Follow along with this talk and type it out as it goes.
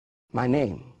My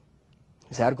name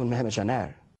is Ergun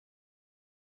Caner.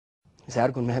 Is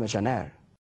Ergun Caner.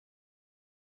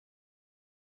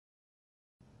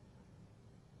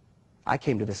 I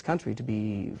came to this country to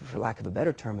be, for lack of a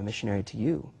better term, a missionary to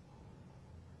you.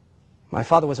 My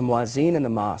father was a muazzin in the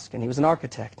mosque, and he was an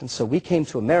architect, and so we came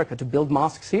to America to build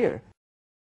mosques here.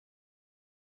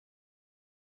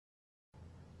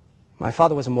 My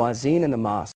father was a muazzin in the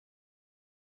mosque.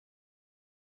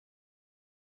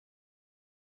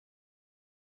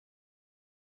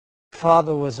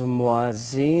 Father was a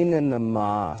muazzin in the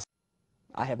mosque.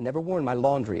 I have never worn my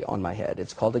laundry on my head.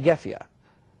 It's called a geffia.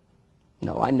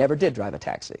 No, I never did drive a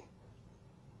taxi.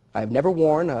 I have never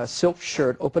worn a silk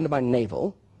shirt open to my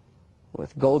navel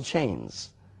with gold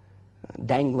chains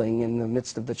dangling in the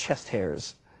midst of the chest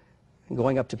hairs, and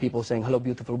going up to people saying, "Hello,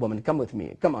 beautiful woman, come with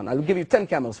me. Come on, I'll give you 10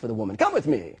 camels for the woman. Come with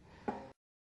me."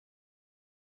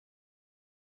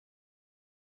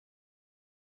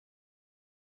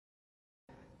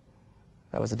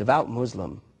 I was a devout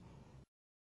Muslim.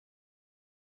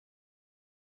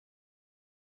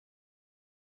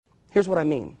 Here's what I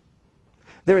mean.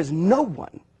 There is no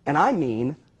one, and I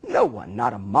mean no one,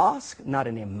 not a mosque, not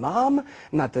an imam,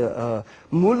 not the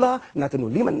mullah, not an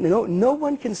ulema, no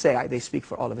one can say they speak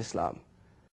for all of Islam.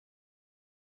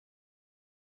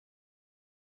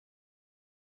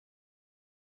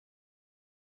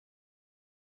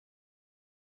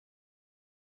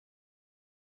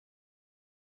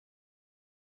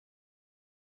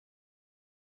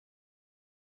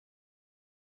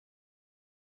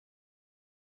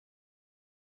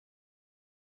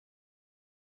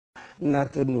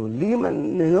 Not an ulema,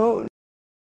 no.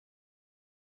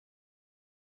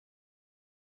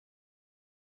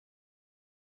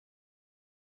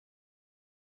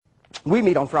 We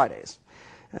meet on Fridays.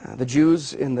 The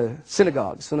Jews in the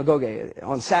synagogue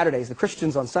on Saturdays, the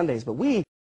Christians on Sundays, but we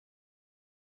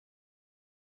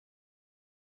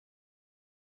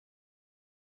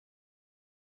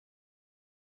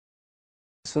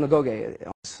synagogue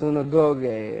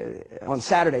on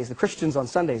Saturdays, the Christians on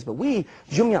Sundays, but we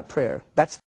Jumu'at prayer.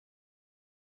 That's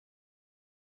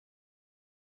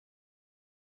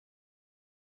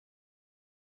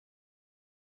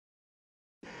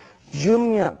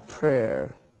Jumu'at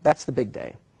prayer. That's the big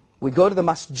day. We go to the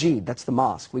masjid, that's the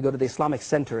mosque. We go to the Islamic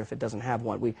center if it doesn't have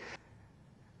one.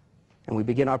 And we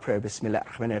begin our prayer, Bismillah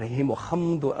ar-Rahman ar-Rahim, wa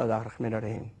hamdu ala ar-Rahman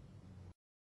ar-Rahim.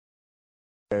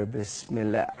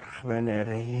 Bismillah ar-Rahman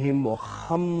ar-Rahim, wa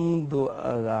hamdu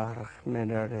ala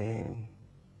ar-Rahman ar-Rahim.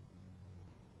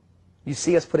 You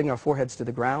see us putting our foreheads to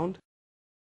the ground?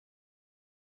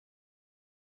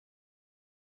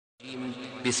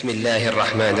 Bismillah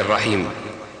ar-Rahman ar-Rahim.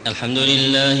 الحمد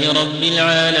لله رب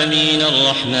العالمين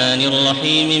الرحمن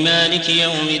الرحيم مالك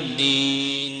يوم الدين.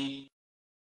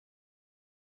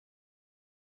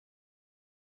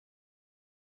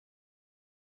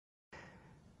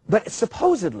 But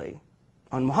supposedly,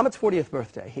 on Muhammad's 40th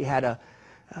birthday, he had a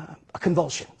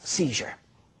convulsion, a seizure.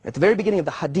 At the very beginning of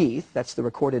the hadith, that's the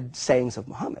recorded sayings of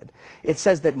Muhammad, it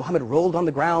says that Muhammad rolled on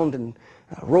the ground and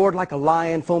roared like a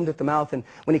lion, foamed at the mouth, and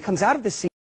when he comes out of this seizure,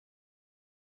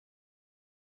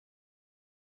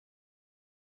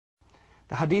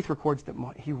 the hadith records that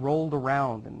he rolled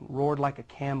around and roared like a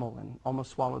camel and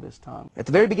almost swallowed his tongue. At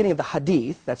the very beginning of the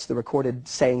hadith, that's the recorded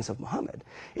sayings of Muhammad,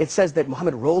 it says that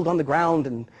Muhammad rolled on the ground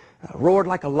and roared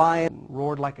like a lion,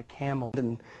 roared like a camel,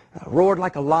 and roared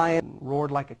like a lion,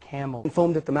 roared like a camel, and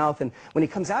foamed at the mouth. And when he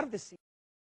comes out of this,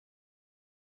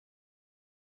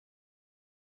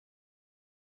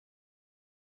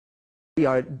 we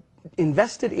are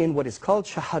invested in what is called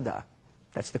shahada.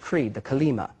 That's the creed, the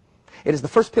kalima. It is the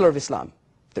first pillar of Islam.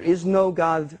 There is no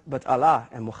God but Allah,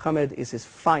 and Muhammad is his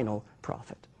final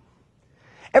prophet.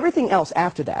 Everything else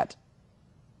after that,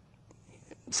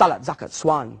 salat, zakat,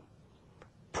 swan,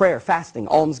 prayer, fasting,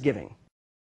 almsgiving,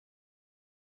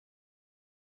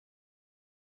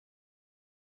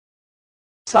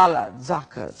 salat,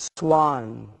 zakat,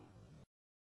 swan,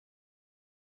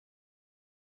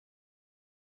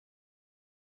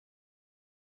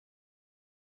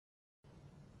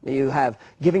 you have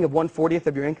giving of 1/40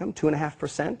 of your income,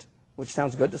 2.5%, which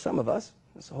sounds good to some of us.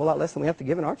 It's a whole lot less than we have to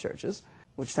give in our churches,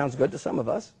 which sounds good to some of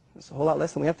us. It's a whole lot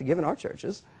less than we have to give in our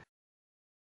churches.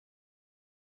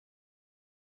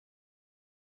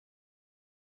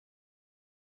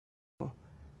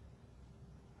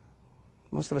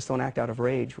 Most of us don't act out of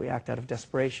rage, we act out of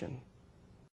desperation.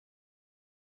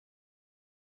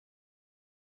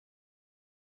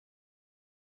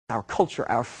 Our culture,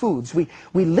 our foods. We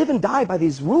live and die by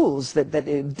these rules that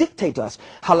dictate to us.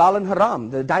 Halal and haram,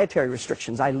 the dietary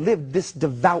restrictions. I live this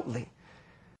devoutly.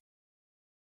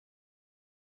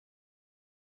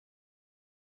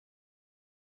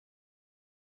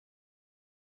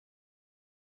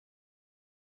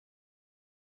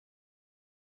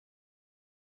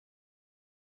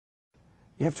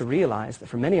 You have to realize that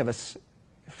for many of us,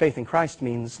 faith in Christ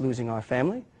means losing our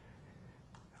family,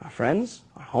 our friends,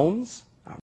 our homes,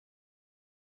 our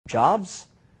jobs,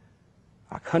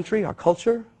 our country, our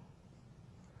culture,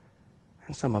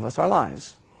 and some of us, our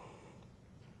lives.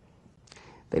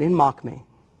 They didn't mock me.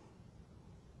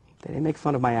 They didn't make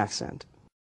fun of my accent.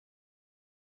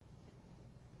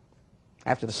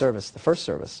 After the service, the first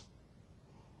service,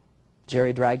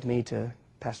 Jerry dragged me to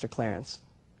Pastor Clarence.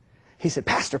 He said,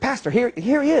 Pastor, here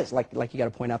he is. Like you got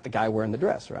to point out the guy wearing the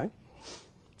dress, right?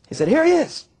 He said, here he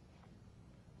is.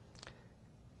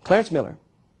 Clarence Miller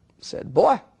said,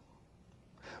 boy,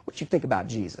 what you think about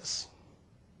Jesus?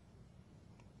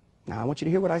 Now, I want you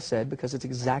to hear what I said because it's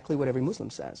exactly what every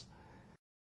Muslim says.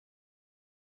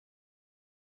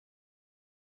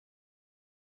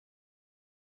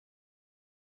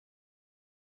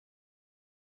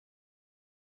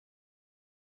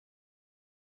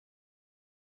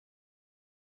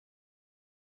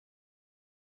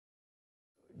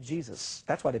 Jesus,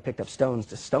 that's why they picked up stones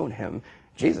to stone him.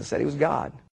 Jesus said he was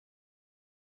God.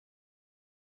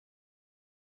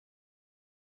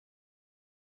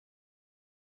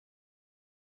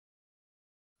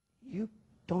 You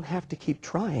don't have to keep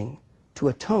trying to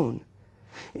atone.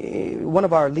 One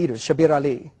of our leaders, Shabir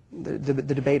Ali, the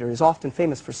debater, is often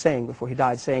famous for saying, before he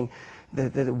died, saying,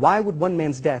 why would one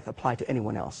man's death apply to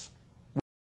anyone else?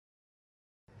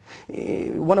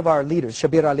 One of our leaders,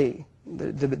 Shabir Ali,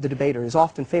 the debater, is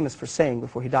often famous for saying,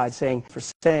 before he died, saying,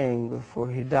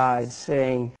 before he died,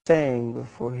 saying,